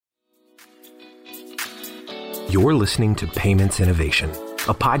You're listening to Payments Innovation,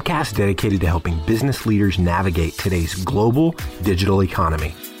 a podcast dedicated to helping business leaders navigate today's global digital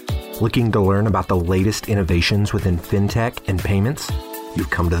economy. Looking to learn about the latest innovations within fintech and payments? You've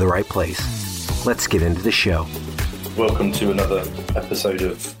come to the right place. Let's get into the show. Welcome to another episode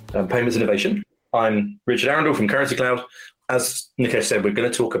of Payments Innovation. I'm Richard Arundel from Currency Cloud. As Nikesh said, we're going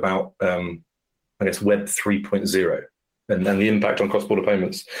to talk about, Web 3.0 and the impact on cross-border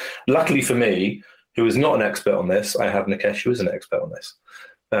payments. Luckily for me, who is not an expert on this, I have Nikesh, who is an expert on this.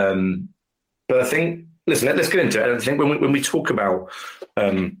 But I think, let's get into it. I think when we talk about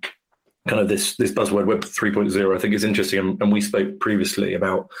kind of this buzzword Web 3.0, I think it's interesting. And we spoke previously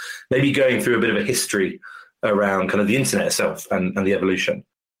about maybe going through a bit of a history around kind of the internet itself and the evolution,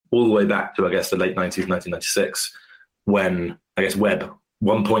 all the way back to, the late 90s, 1996, when, Web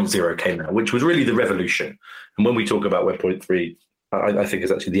 1.0 came out, which was really the revolution. And when we talk about Web 3.0, I think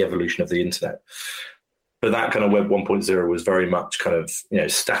it's actually the evolution of the internet. But that kind of Web 1.0 was very much kind of,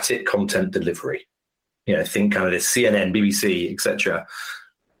 static content delivery. Think kind of this CNN, BBC, etc.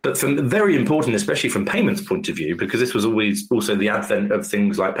 But very important, especially from payments point of view, because this was always also the advent of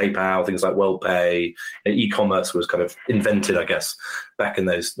things like PayPal, things like WorldPay. E-commerce was kind of invented, back in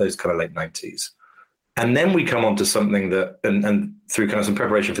those kind of late 90s. And then we come on to something that, and through kind of some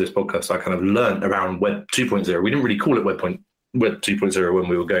preparation for this podcast, I kind of learned around Web 2.0. We didn't really call it Web 2.0 when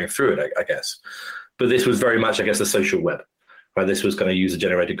we were going through it, I guess. But this was very much, the social web. Right? This was kind of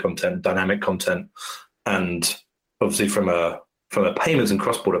user-generated content, dynamic content. And obviously from a payments and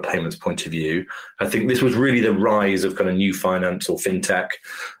cross-border payments point of view, I think this was really the rise of kind of new finance or fintech,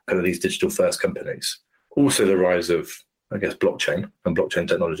 kind of these digital-first companies. Also the rise of, blockchain and blockchain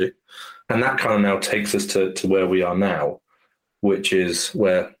technology. And that kind of now takes us to where we are now, which is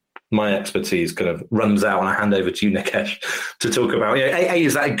where my expertise kind of runs out, and I hand over to you, Nikesh, to talk about.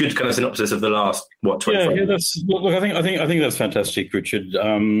 Is that a good kind of synopsis of the last 25 years? Look. I think that's fantastic, Richard. Web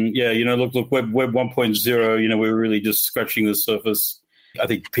 1.0. We're really just scratching the surface. I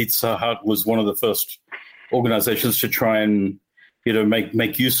think Pizza Hut was one of the first organizations to try and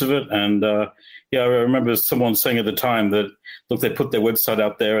make use of it. And I remember someone saying at the time that, look, they put their website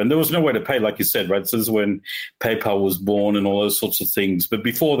out there and there was no way to pay, like you said, right? So this is when PayPal was born and all those sorts of things. But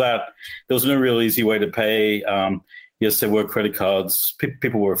before that, there was no real easy way to pay. Yes, there were credit cards.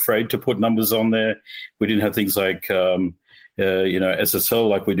 People were afraid to put numbers on there. We didn't have things like, SSL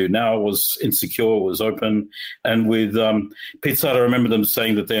like we do now. It was insecure, it was open. And with Pizza Hut, I remember them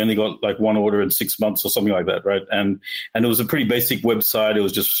saying that they only got like one order in 6 months or something like that, right? And it was a pretty basic website. It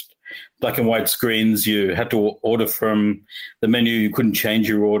was just black and white screens. You had to order from the menu. You couldn't change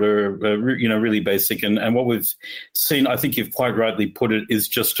your order, really basic. And what we've seen, I think you've quite rightly put it, is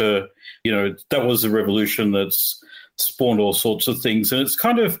just that was a revolution that's spawned all sorts of things. And it's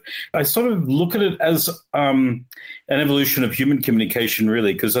kind of, I sort of look at it as an evolution of human communication,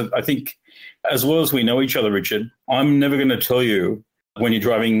 really, because I think as well as we know each other, Richard, I'm never going to tell you when you're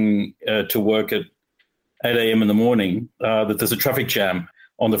driving to work at 8 a.m. in the morning that there's a traffic jam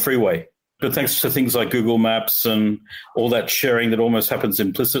on the freeway. But thanks to things like Google Maps and all that sharing that almost happens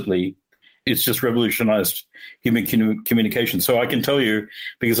implicitly, it's just revolutionized human communication. So I can tell you,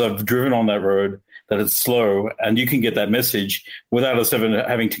 because I've driven on that road, that it's slow and you can get that message without us ever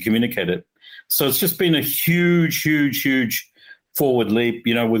having to communicate it. So it's just been a huge, huge, huge forward leap,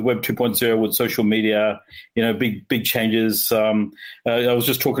 with Web 2.0, with social media, big changes. I was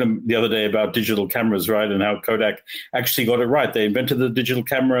just talking the other day about digital cameras, right, and how Kodak actually got it right. They invented the digital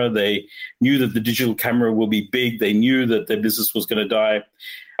camera. They knew that the digital camera will be big. They knew that their business was going to die.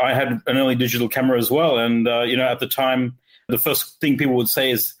 I had an early digital camera as well. And, at the time, the first thing people would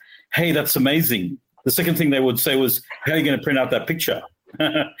say is, hey, that's amazing. The second thing they would say was, how are you going to print out that picture?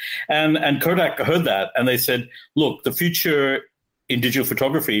 and Kodak heard that and they said, look, the future in digital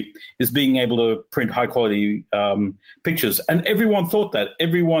photography is being able to print high quality pictures. And everyone thought that,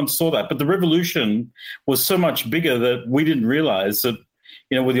 everyone saw that. But the revolution was so much bigger that we didn't realize that,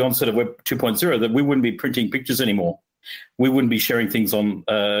 with the onset of Web 2.0, that we wouldn't be printing pictures anymore. We wouldn't be sharing things on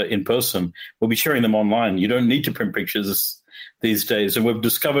in person. We'll be sharing them online. You don't need to print pictures these days. And we've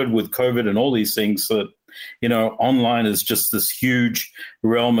discovered with COVID and all these things that, online is just this huge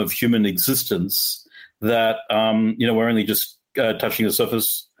realm of human existence that, we're only just touching the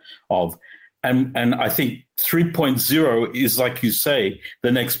surface of. And I think 3.0 is, like you say,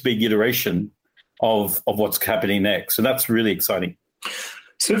 the next big iteration of what's happening next. So that's really exciting.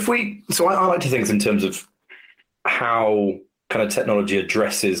 So I like to think in terms of how kind of technology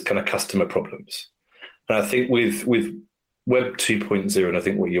addresses kind of customer problems. And I think with Web 2.0, and I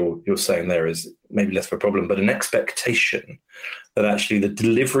think what you're saying there is, maybe less of a problem, but an expectation that actually the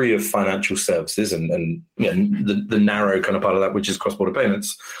delivery of financial services and the narrow kind of part of that, which is cross-border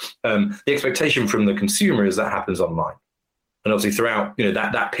payments, the expectation from the consumer is that happens online. And obviously throughout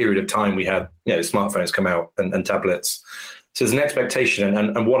that period of time, we had smartphones come out and tablets. So there's an expectation,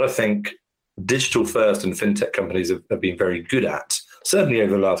 and what I think digital first and fintech companies have been very good at, certainly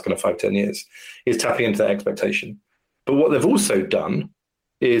over the last kind of 5-10 years, is tapping into that expectation. But what they've also done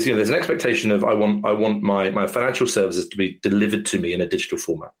is, there's an expectation of I want my financial services to be delivered to me in a digital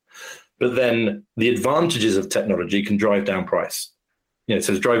format. But then the advantages of technology can drive down price. So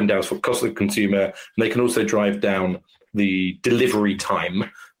it's driving down the cost of the consumer, and they can also drive down the delivery time.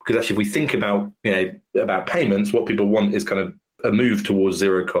 Because actually, if we think about payments, what people want is kind of a move towards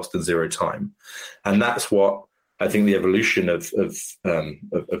zero cost and zero time, and that's what I think the evolution of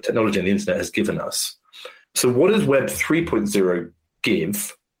technology and the internet has given us. So, what does Web 3.0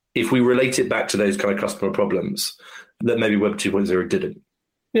 give if we relate it back to those kind of customer problems that maybe Web 2.0 didn't?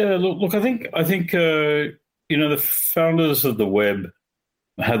 Yeah, look, I think the founders of the web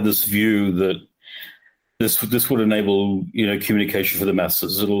had this view that this would enable communication for the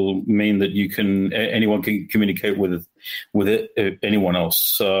masses. It'll mean that anyone can communicate with anyone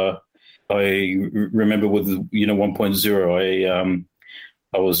else. I remember with 1.0,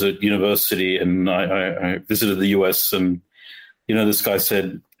 I was at university and I visited the US, and this guy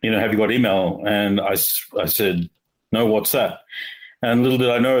said, have you got email? And I said, no, what's that? And little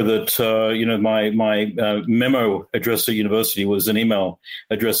did I know that my memo address at university was an email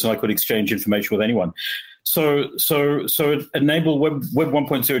address, and I could exchange information with anyone. So it enabled Web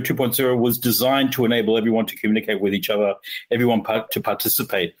 1.0, 2.0 was designed to enable everyone to communicate with each other, everyone to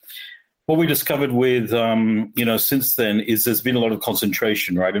participate. What we discovered with since then is there's been a lot of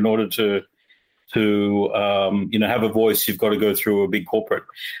concentration, right? In order to have a voice, you've got to go through a big corporate.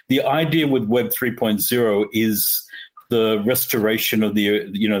 The idea with Web 3.0 is the restoration of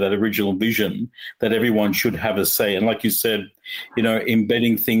that original vision that everyone should have a say. And like you said,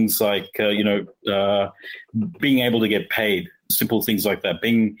 embedding things like, being able to get paid, simple things like that,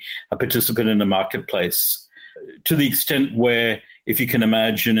 being a participant in the marketplace, to the extent where, if you can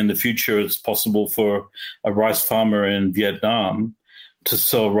imagine in the future, it's possible for a rice farmer in Vietnam to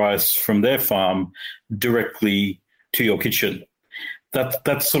sell rice from their farm directly to your kitchen.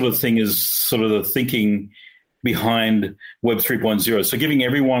 That sort of thing is sort of the thinking behind Web 3.0. So giving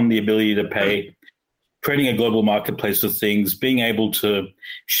everyone the ability to pay, creating a global marketplace of things, being able to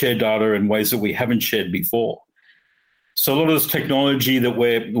share data in ways that we haven't shared before. So a lot of this technology that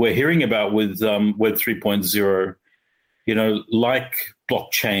we're hearing about with Web 3.0, like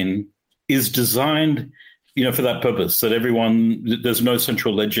blockchain, is designed, for that purpose, that there's no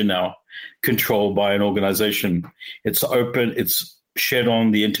central ledger now controlled by an organization. It's open, it's shared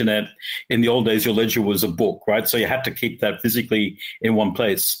on the internet. In the old days, your ledger was a book, right? So you had to keep that physically in one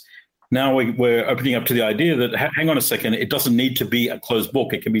place. Now we're opening up to the idea that, hang on a second, it doesn't need to be a closed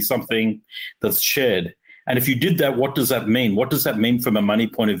book. It can be something that's shared. And if you did that, what does that mean? What does that mean from a money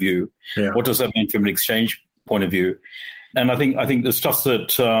point of view? Yeah. What does that mean from an exchange point of view? And I think the stuff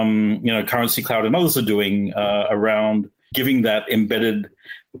that Currency Cloud and others are doing around giving that embedded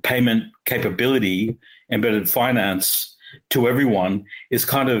payment capability, embedded finance to everyone, is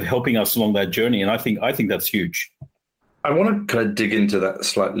kind of helping us along that journey. And I think that's huge. I want to kind of dig into that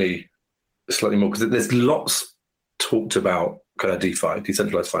slightly more, because there's lots talked about kind of DeFi,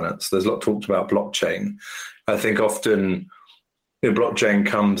 decentralized finance. There's a lot talked about blockchain. I think often blockchain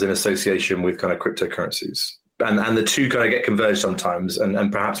comes in association with kind of cryptocurrencies. And the two kind of get converged sometimes,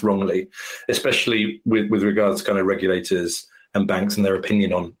 and perhaps wrongly, especially with regards to kind of regulators and banks and their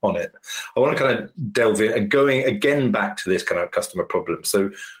opinion on it. I want to kind of delve in and going again back to this kind of customer problem.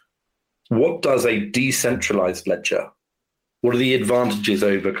 So what does a decentralized ledger, what are the advantages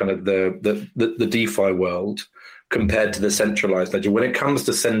over kind of the DeFi world compared to the centralized ledger when it comes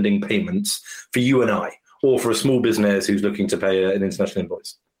to sending payments for you and I, or for a small business who's looking to pay an international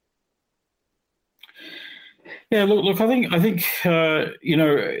invoice? Yeah, look. I think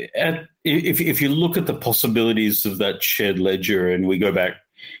if you look at the possibilities of that shared ledger, and we go back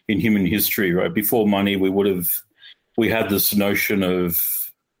in human history, right before money, we had this notion of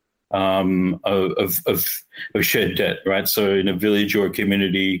shared debt, right? So in a village or a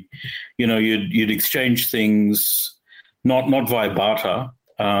community, you'd exchange things not via barter,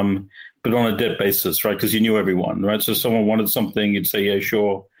 but on a debt basis, right? Because you knew everyone, right? So someone wanted something, you'd say, yeah,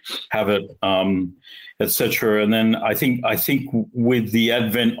 sure, have it, etc. And then I think with the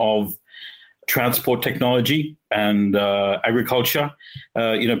advent of transport technology and agriculture,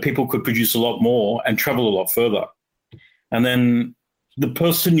 people could produce a lot more and travel a lot further. And then the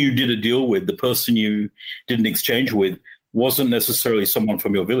person you did a deal with, the person you did an exchange with, wasn't necessarily someone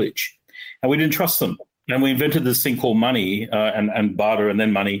from your village. And we didn't trust them. And we invented this thing called money and barter and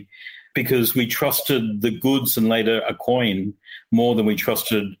then money, because we trusted the goods and later a coin more than we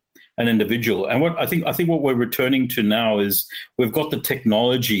trusted an individual. And what I think what we're returning to now is we've got the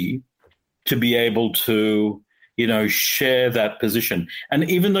technology to be able to, share that position. And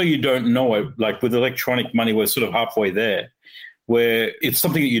even though you don't know it, like with electronic money, we're sort of halfway there, where it's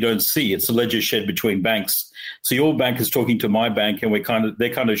something that you don't see. It's a ledger shared between banks. So your bank is talking to my bank, and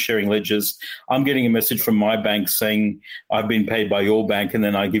they're kind of sharing ledgers. I'm getting a message from my bank saying I've been paid by your bank, and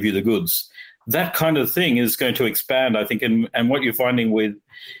then I give you the goods. That kind of thing is going to expand, I think. And what you're finding with,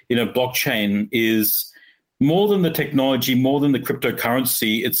 blockchain is more than the technology, more than the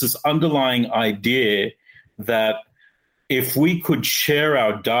cryptocurrency. It's this underlying idea that if we could share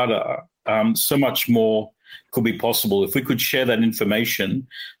our data, so much more could be possible. If we could share that information,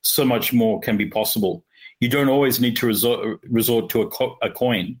 so much more can be possible. You don't always need to resort to a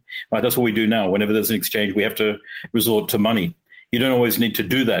coin. Right? That's what we do now. Whenever there's an exchange, we have to resort to money. You don't always need to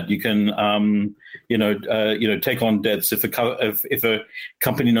do that. You can, take on debts. If a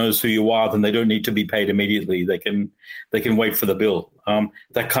company knows who you are, then they don't need to be paid immediately. They can wait for the bill.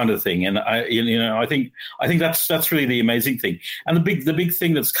 That kind of thing. And I think that's really the amazing thing. And the big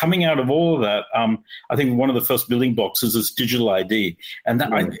thing that's coming out of all of that, I think one of the first building blocks is this digital ID. And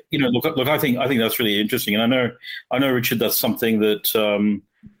that, I think that's really interesting. And I know, Richard, that's something that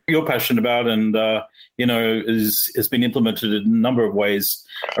you're passionate about, and has been implemented in a number of ways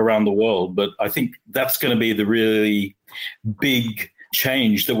around the world. But I think that's going to be the really big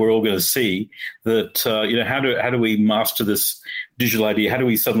change that we're all going to see. That how do we master this digital ID? How do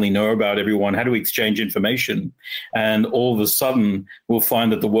we suddenly know about everyone? How do we exchange information? And all of a sudden, we'll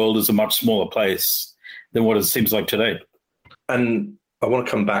find that the world is a much smaller place than what it seems like today. And I want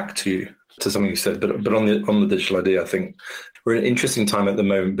to come back to something you said, but on the digital ID, I think we're in an interesting time at the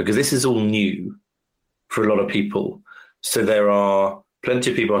moment because this is all new for a lot of people. So there are plenty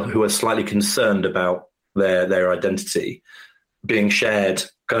of people who are slightly concerned about their identity being shared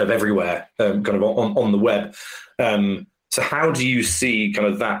kind of everywhere, kind of on the web. So how do you see kind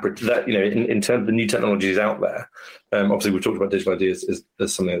of that in terms of the new technologies out there? Obviously, we've talked about digital ID as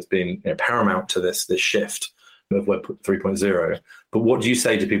something that's been paramount to this shift of Web 3.0. But what do you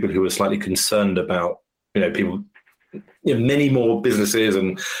say to people who are slightly concerned about people? Many more businesses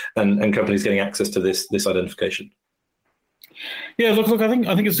and companies getting access to this identification. Yeah, look. I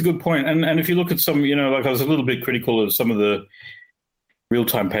think it's a good point. And if you look at some, I was a little bit critical of some of the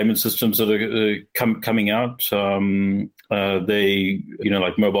real-time payment systems that are coming out. They,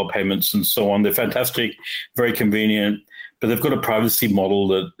 like mobile payments and so on. They're fantastic, very convenient, but they've got a privacy model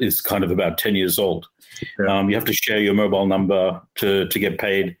that is kind of about 10 years old. Yeah. You have to share your mobile number to get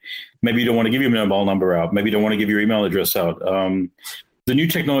paid. Maybe you don't want to give your mobile number out. Maybe you don't want to give your email address out. The new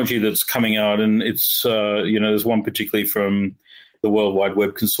technology that's coming out, and it's, there's one particularly from the World Wide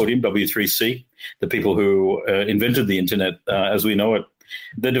Web Consortium, W3C, the people who invented the internet as we know it.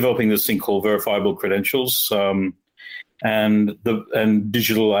 They're developing this thing called verifiable credentials and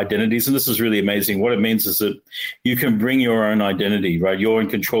digital identities. And this is really amazing. What it means is that you can bring your own identity, right? You're in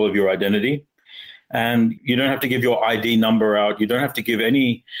control of your identity. And you don't have to give your ID number out. You don't have to give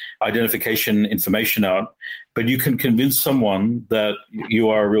any identification information out, but you can convince someone that you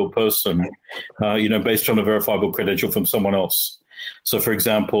are a real person, based on a verifiable credential from someone else. So, for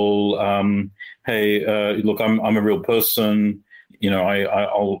example, look, I'm a real person.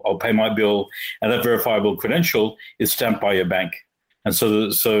 I'll pay my bill, and that verifiable credential is stamped by your bank. And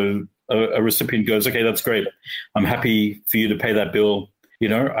so a recipient goes, okay, that's great. I'm happy for you to pay that bill.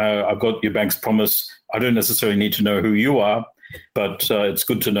 I've got your bank's promise. I don't necessarily need to know who you are, but it's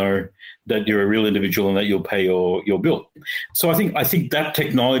good to know that you're a real individual and that you'll pay your bill. So I think that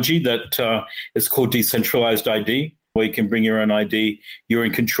technology that is called decentralized ID, where you can bring your own ID, you're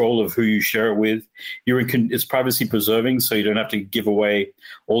in control of who you share it with. It's privacy preserving, so you don't have to give away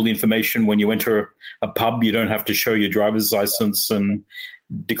all the information. When you enter a pub, you don't have to show your driver's license and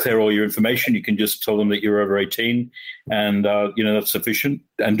declare all your information. You can just tell them that you're over 18 and, that's sufficient,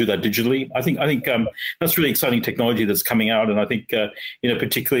 and do that digitally. I think that's really exciting technology that's coming out. And I think,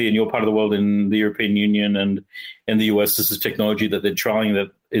 particularly in your part of the world, in the European Union and in the US, this is technology that they're trialing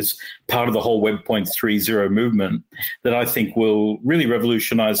that is part of the whole Web 3.0 movement that I think will really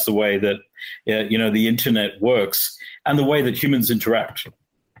revolutionize the way that, the internet works and the way that humans interact.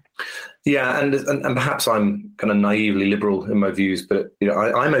 Yeah, and perhaps I'm kind of naively liberal in my views, but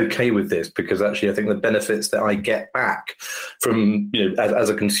I'm okay with this because actually I think the benefits that I get back from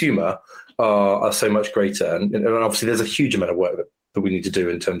as a consumer are so much greater, and obviously there's a huge amount of work that we need to do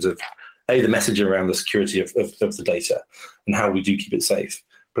in terms of the messaging around the security of the data and how we do keep it safe.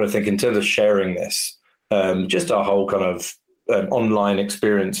 But I think in terms of sharing this, just our whole kind of online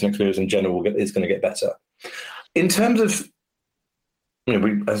experience and experience in general is going to get better. In terms of,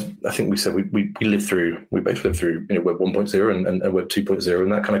 as I think we said, we both lived through Web 1.0 and Web 2.0,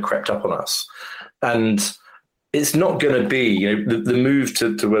 and that kind of crept up on us. And it's not going to be, the move to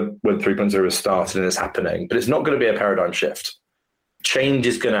Web 3.0 has started and is happening, but it's not going to be a paradigm shift. Change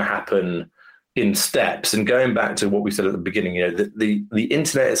is going to happen in steps. And going back to what we said at the beginning, the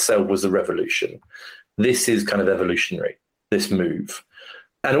internet itself was the revolution. This is kind of evolutionary, this move.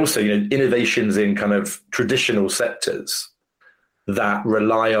 And also, innovations in kind of traditional sectors that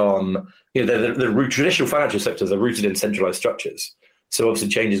rely on, the traditional financial sectors are rooted in centralized structures. So obviously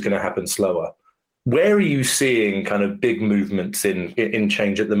change is going to happen slower. Where are you seeing kind of big movements in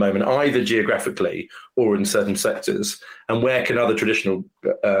change at the moment, either geographically or in certain sectors? And where can other traditional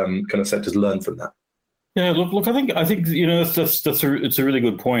kind of sectors learn from that? Yeah, look. I think it's a really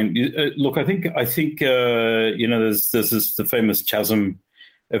good point. Look, I think there's this the famous chasm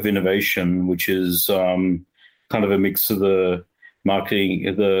of innovation, which is kind of a mix of the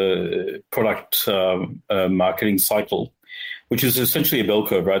product marketing cycle, which is essentially a bell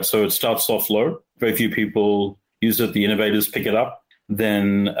curve, right? So it starts off low. Very few people use it. The innovators pick it up.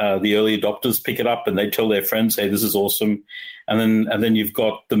 Then the early adopters pick it up and they tell their friends, hey, this is awesome. And then you've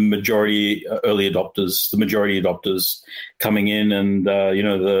got the majority adopters coming in, and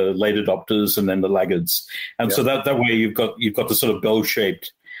the late adopters, and then the laggards. And so that way you've got the sort of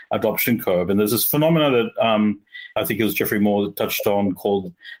bell-shaped adoption curve. And there's this phenomena that I think it was Geoffrey Moore that touched on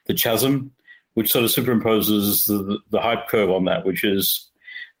called the chasm, which sort of superimposes the hype curve on that, which is,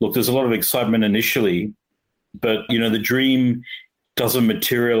 look, there's a lot of excitement initially, but, the dream doesn't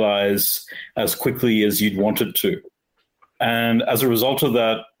materialize as quickly as you'd want it to. And as a result of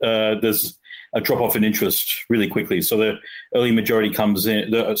that, there's a drop-off in interest really quickly. So the early majority comes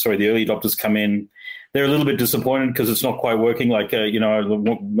in, the early adopters come in. They're a little bit disappointed because it's not quite working. Like,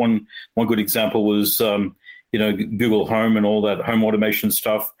 one good example was, Google Home and all that home automation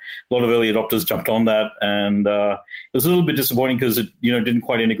stuff. A lot of early adopters jumped on that, and it was a little bit disappointing because it, didn't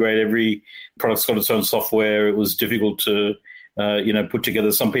quite integrate. Every product's got its own software. It was difficult to, put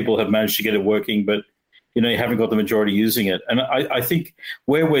together. Some people have managed to get it working, but you haven't got the majority using it. And I think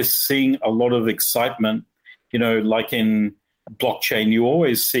where we're seeing a lot of excitement, like in blockchain, you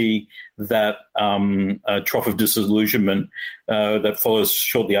always see that trough of disillusionment that follows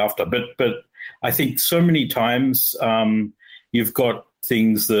shortly after. But I think so many times you've got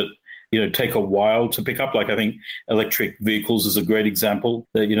things that take a while to pick up. Like I think electric vehicles is a great example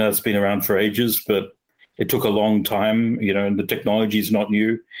that it's been around for ages, but it took a long time. And the technology is not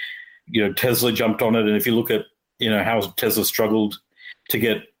new. Tesla jumped on it, and if you look at how Tesla struggled to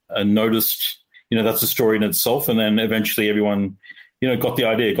get noticed, that's a story in itself. And then eventually everyone got the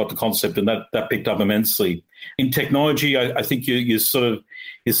idea, got the concept, and that picked up immensely. In technology, I think you're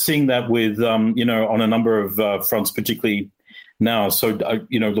seeing that with on a number of fronts, particularly now. So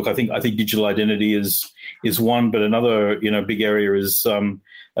look, I think digital identity is one, but another big area is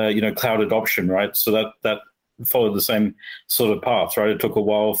cloud adoption, right? So that followed the same sort of path, right? It took a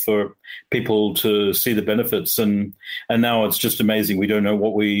while for people to see the benefits, and now it's just amazing. We don't know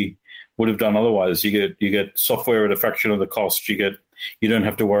what we would have done otherwise. You get software at a fraction of the cost. You don't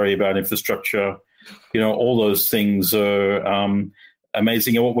have to worry about infrastructure. All those things are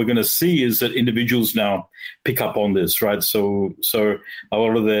amazing. And what we're going to see is that individuals now pick up on this, right? So a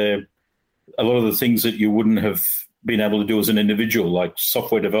lot of the things that you wouldn't have been able to do as an individual, like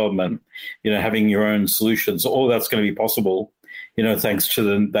software development, having your own solutions, all that's going to be possible, thanks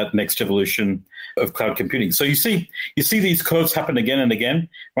to that next evolution of cloud computing. So you see these curves happen again and again,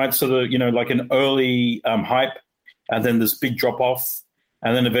 right? So like an early hype, and then this big drop off,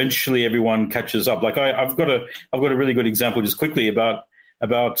 and then eventually everyone catches up. Like I've got a really good example just quickly about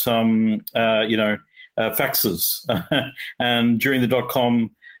faxes. And during the .com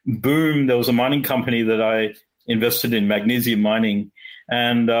boom, there was a mining company that I invested in, magnesium mining,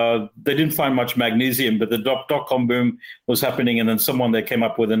 and they didn't find much magnesium, but the .com boom was happening, and then someone there came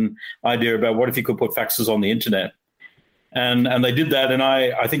up with an idea about what if you could put faxes on the internet, and they did that, and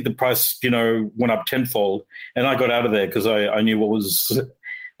I think the price went up tenfold, and I got out of there because I knew what was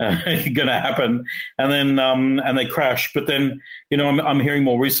going to happen, and then and they crashed. But then I'm hearing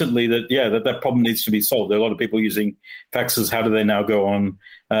more recently that problem needs to be solved. There are a lot of people using faxes. How do they now go on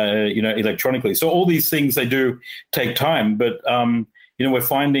electronically? So all these things, they do take time, but we're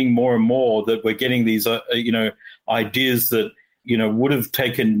finding more and more that we're getting these ideas that would have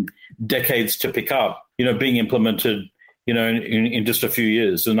taken decades to pick up being implemented in just a few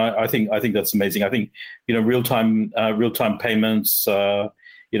years. And I think that's amazing. I think, real time payments,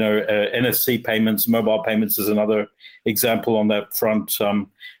 NFC payments, mobile payments is another example on that front. And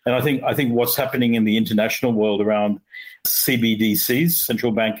I think what's happening in the international world around CBDCs,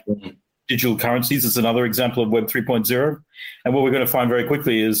 central bank digital currencies, is another example of Web 3.0. And what we're going to find very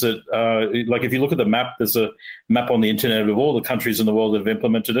quickly is that, like if you look at the map, there's a map on the internet of all the countries in the world that have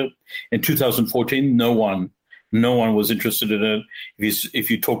implemented it. In 2014, no one was interested in it. If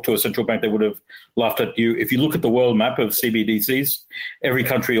you talk to a central bank, they would have laughed at you. If you look at the world map of CBDCs, every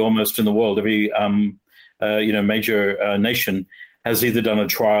country almost in the world, every major nation has either done a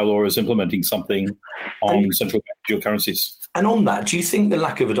trial or is implementing something on central bank digital currencies. And on that, do you think the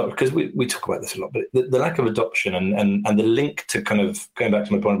lack of adoption, because we talk about this a lot, but the lack of adoption and the link to kind of, going back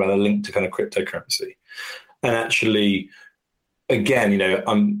to my point about the link to kind of cryptocurrency, and actually,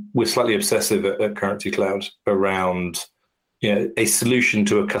 again, we're slightly obsessive at Currency Cloud around, a solution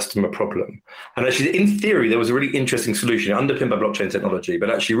to a customer problem. And actually, in theory, there was a really interesting solution underpinned by blockchain technology, but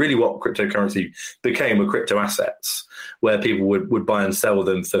actually really what cryptocurrency became were crypto assets, where people would buy and sell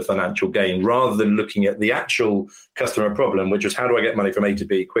them for financial gain, rather than looking at the actual customer problem, which was how do I get money from A to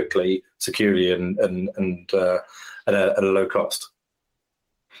B quickly, securely, and at a low cost.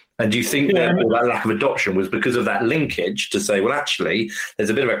 And do you think that lack of adoption was because of that linkage to say, well, actually, there's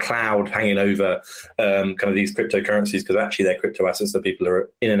a bit of a cloud hanging over kind of these cryptocurrencies because actually they're crypto assets that people are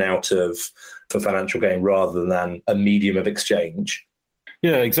in and out of for financial gain rather than a medium of exchange?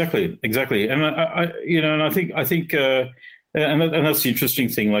 Yeah, exactly. And I think and that's the interesting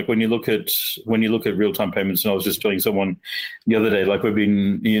thing. Like when you look at real time payments, and I was just telling someone the other day, like we've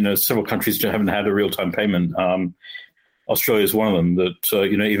been, several countries haven't had a real time payment. Australia is one of them that,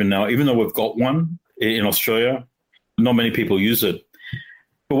 even now, even though we've got one in Australia, not many people use it.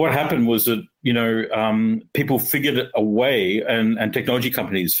 But what happened was that, people figured a way, and technology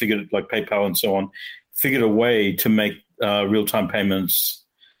companies figured, like PayPal and so on, figured a way to make real-time payments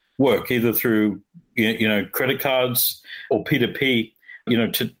work, either through, credit cards or P2P.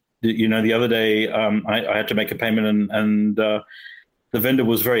 The other day I had to make a payment and the vendor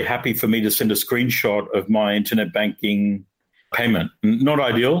was very happy for me to send a screenshot of my internet banking payment. Not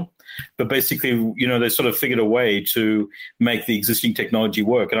ideal, but basically, they sort of figured a way to make the existing technology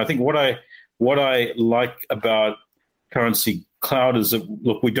work. And I think what I like about Currency Cloud is that,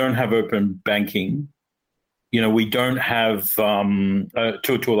 look, we don't have open banking. We don't have, to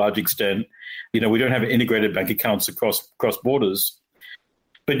a large extent, we don't have integrated bank accounts across borders.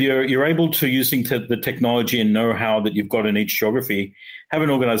 But you're able to, using the technology and know-how that you've got in each geography, have an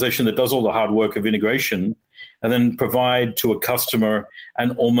organization that does all the hard work of integration and then provide to a customer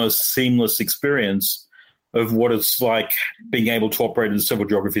an almost seamless experience of what it's like being able to operate in several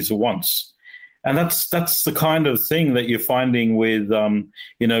geographies at once. And that's the kind of thing that you're finding with, Web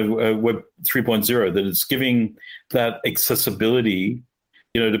 3.0, that it's giving that accessibility,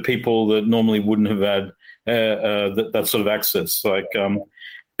 to people that normally wouldn't have had that sort of access, like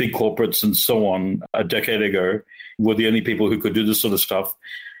big corporates and so on a decade ago were the only people who could do this sort of stuff.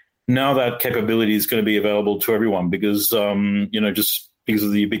 Now that capability is going to be available to everyone because, just because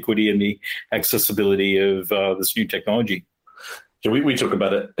of the ubiquity and the accessibility of this new technology. So we talk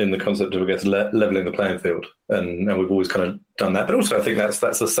about it in the concept of, I guess, leveling the playing field, and we've always kind of done that. But also, I think that's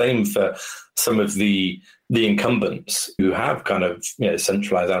the same for some of the incumbents who have kind of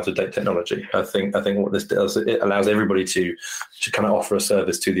centralized out-of-date technology. I think what this does, it allows everybody to kind of offer a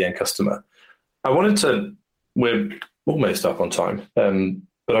service to the end customer. We're almost up on time,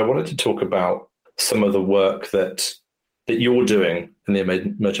 but I wanted to talk about some of the work that you're doing in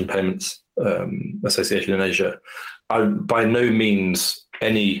the Merchant Payments Association in Asia. By no means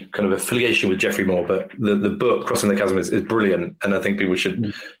any kind of affiliation with Geoffrey Moore, but the book Crossing the Chasm is brilliant, and I think people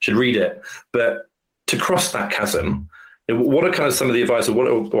should read it. But to cross that chasm, what are kind of some of the advice,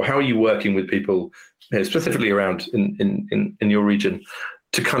 or how are you working with people, specifically around in your region,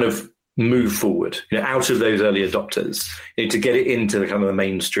 to kind of move forward, out of those early adopters, to get it into the kind of the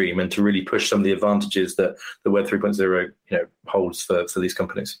mainstream and to really push some of the advantages that the Web 3.0 holds for these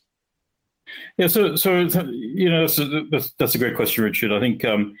companies? Yeah, so that's a great question, Richard. I think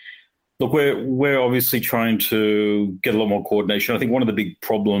look, we're obviously trying to get a lot more coordination. I think one of the big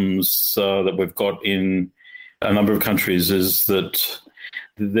problems that we've got in a number of countries is that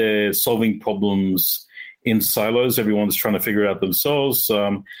they're solving problems in silos. Everyone's trying to figure it out themselves.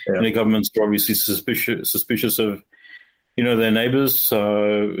 The governments are obviously suspicious of their neighbors.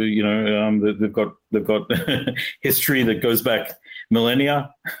 They've got history that goes back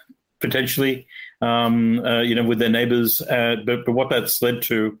millennia, potentially, with their neighbors. But what that's led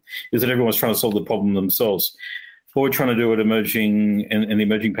to is that everyone's trying to solve the problem themselves. what we're trying to do at Emerging in the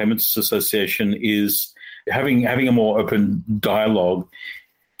Emerging Payments Association is having a more open dialogue,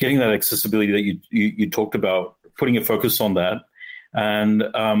 getting that accessibility that you talked about, putting a focus on that, and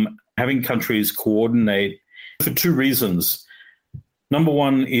having countries coordinate for two reasons. Number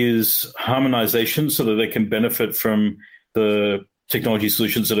one is harmonization so that they can benefit from the technology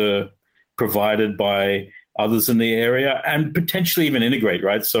solutions that are provided by others in the area and potentially even integrate,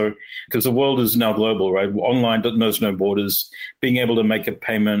 right? So, because the world is now global, right? Online knows no borders. Being able to make a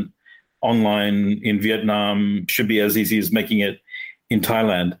payment online in Vietnam should be as easy as making it in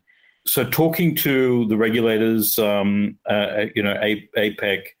Thailand. So talking to the regulators, APEC,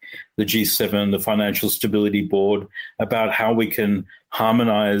 the G7, the Financial Stability Board, about how we can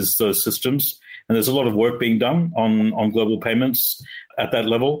harmonize those systems. And there's a lot of work being done on global payments at that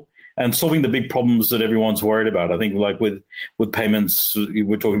level and solving the big problems that everyone's worried about. I think like with payments,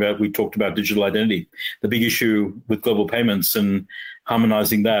 we talked about digital identity. The big issue with global payments and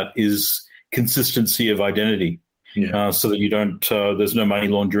harmonizing that is consistency of identity. Yeah. So that you don't, there's no money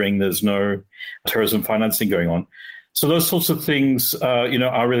laundering, there's no terrorism financing going on. So those sorts of things,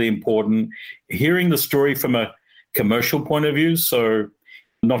 are really important. Hearing the story from a commercial point of view, so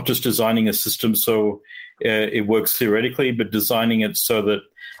not just designing a system so it works theoretically, but designing it so that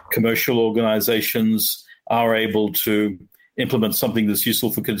commercial organizations are able to implement something that's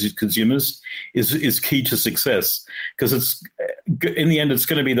useful for consumers is key to success, because it's in the end it's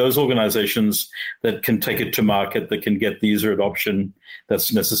going to be those organizations that can take it to market, that can get the user adoption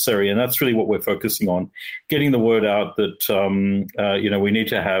that's necessary, and that's really what we're focusing on, getting the word out that we need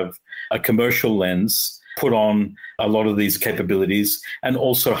to have a commercial lens put on a lot of these capabilities and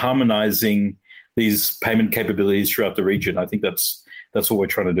also harmonizing these payment capabilities throughout the region. I think that's what we're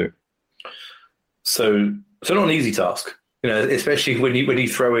trying to do. So not an easy task. Especially when you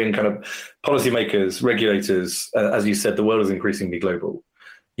throw in kind of policymakers, regulators, as you said, the world is increasingly global,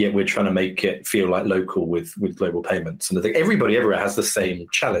 yet we're trying to make it feel like local with global payments. And I think everybody everywhere has the same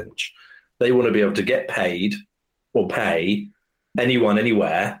challenge. They want to be able to get paid or pay anyone,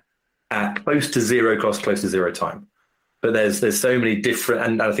 anywhere at close to zero cost, close to zero time. But there's so many different,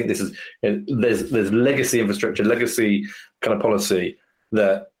 and I think this is, there's legacy infrastructure, legacy kind of policy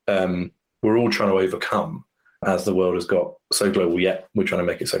that we're all trying to overcome. As the world has got so global, yet we're trying to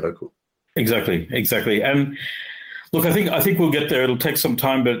make it so local. Exactly. And look, I think we'll get there. It'll take some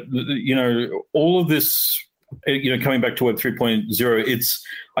time, but all of this, coming back to Web 3.0,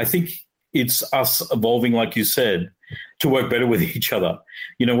 I think it's us evolving, like you said, to work better with each other.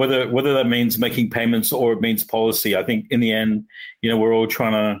 Whether that means making payments or it means policy. I think in the end, we're all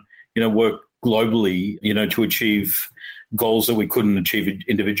trying to work globally, to achieve goals that we couldn't achieve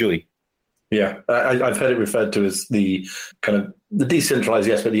individually. Yeah, I've heard it referred to as the kind of the decentralized,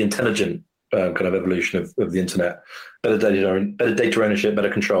 yes, but the intelligent kind of evolution of the internet. Better data ownership,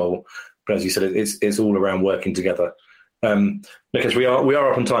 better control. But as you said, it's all around working together. Because we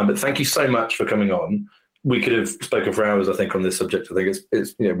are up on time, but thank you so much for coming on. We could have spoken for hours, I think, on this subject. I think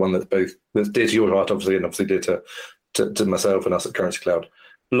it's one that's dear to your heart, obviously, and obviously dear to myself and us at Currency Cloud.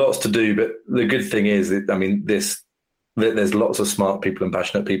 Lots to do, but the good thing is, there's lots of smart people and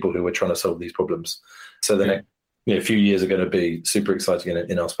passionate people who are trying to solve these problems. So the next few years are going to be super exciting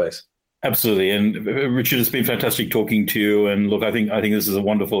in our space. Absolutely. And Richard, it's been fantastic talking to you. And look, I think this is a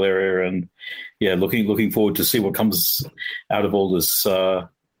wonderful area. And looking forward to see what comes out of all this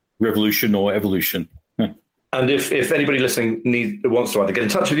revolution or evolution. And if anybody listening wants to either get in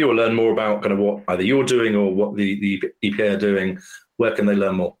touch with you or learn more about kind of what either you're doing or what the EPA are doing, where can they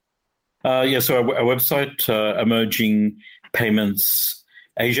learn more? So our website,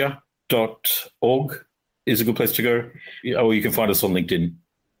 emergingpaymentsasia.org is a good place to go. Or you can find us on LinkedIn.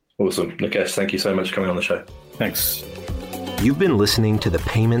 Awesome. Nikesh, thank you so much for coming on the show. Thanks. You've been listening to the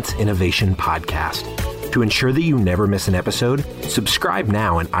Payments Innovation Podcast. To ensure that you never miss an episode, subscribe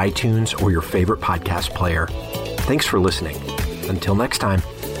now in iTunes or your favorite podcast player. Thanks for listening. Until next time.